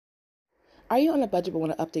Are you on a budget but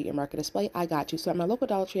want to update your market display? I got you. So at my local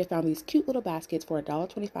Dollar Tree, I found these cute little baskets for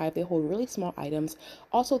 $1.25. They hold really small items.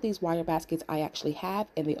 Also, these wire baskets I actually have,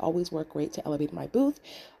 and they always work great to elevate my booth.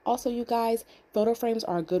 Also, you guys, photo frames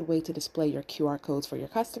are a good way to display your QR codes for your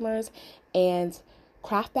customers. And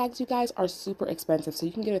craft bags, you guys, are super expensive, so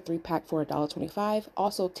you can get a 3-pack for $1.25.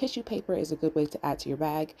 Also, tissue paper is a good way to add to your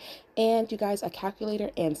bag. And you guys, a calculator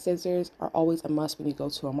and scissors are always a must when you go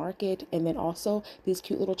to a market. And then also, these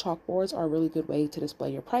cute little chalkboards are a really good way to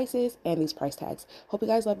display your prices and these price tags. Hope you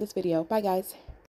guys love this video. Bye, guys.